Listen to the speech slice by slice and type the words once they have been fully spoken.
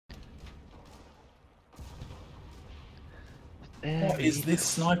What is this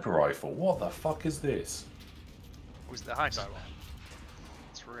sniper rifle? What the fuck is this? Was the high side one?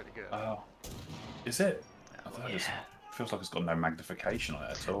 It's really good. Oh, is it? I thought it feels like it's got no magnification on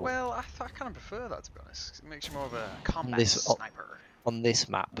it at all. Well, I kind of prefer that, to be honest. 'Cause it makes you more of a combat sniper. On this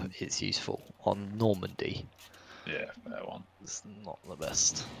map, it's useful. On Normandy, Yeah, that one. it's not the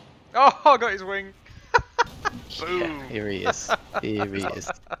best. Oh, I got his wing. Boom. Yeah, here he is. Here he is.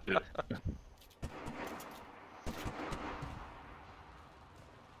 Yeah.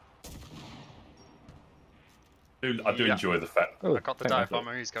 I do enjoy the fact. Oh, I got the dive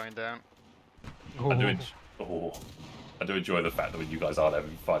bomber. He's going down. I do enjoy the fact that when you guys aren't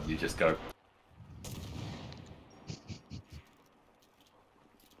having fun, you just go.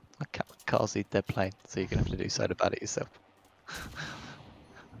 Carsey, they're playing, so you're gonna have to do something about it yourself.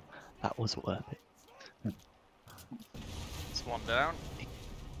 That was worth it. It's one down.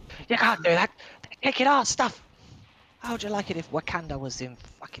 You can't do that. They're kicking our stuff. How would you like it if Wakanda was in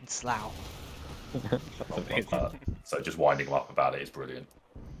fucking Slough? So just winding them up about it is brilliant.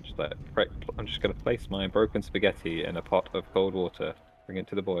 Just like, I'm just going to place my broken spaghetti in a pot of cold water, bring it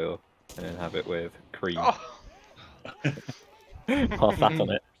to the boil, and then have it with cream. Oh. Half that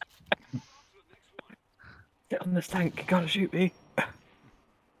on it. Get on this tank, you can't shoot me.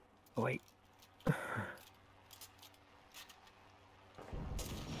 Oh, wait.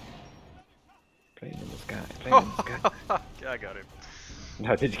 Plane in the sky, plane in the sky. Yeah, I got him.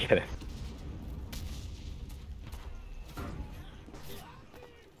 No, did you get it?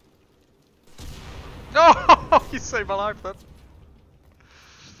 No! You saved my life then.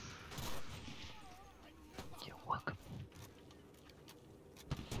 You're welcome.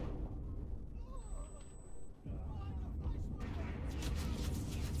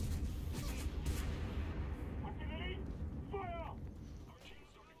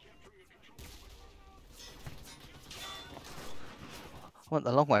 I went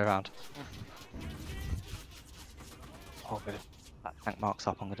the long way around. Oh, good. That tank marks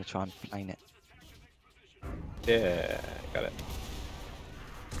up. I'm going to try and plane it. Yeah, got it.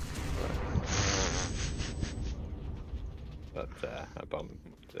 But that bomb,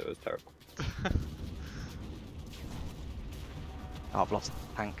 it was terrible. Oh, I've lost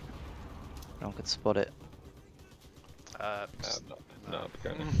the tank. No one could spot it. No, I'm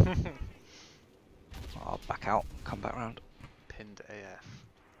going. I'll back out, come back round. Pinned AF.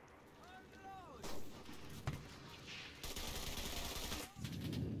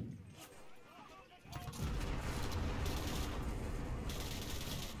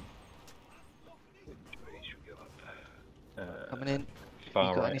 Coming in. Far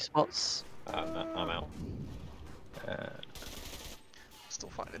You got right. any spots? No, I'm out. Still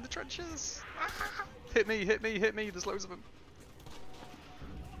fighting in the trenches. Hit me, hit me, hit me. There's loads of them.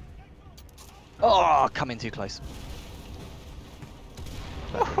 Oh, coming too close.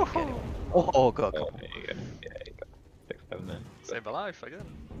 Oh, God. Oh, there you go. Yeah, you got 6, 7 there. Saved my life again.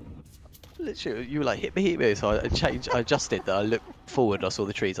 Literally, you were like, hit me, so I adjusted that. I looked forward, I saw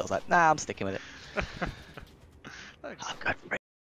the trees, I was like, nah, I'm sticking with it. Thanks. I've got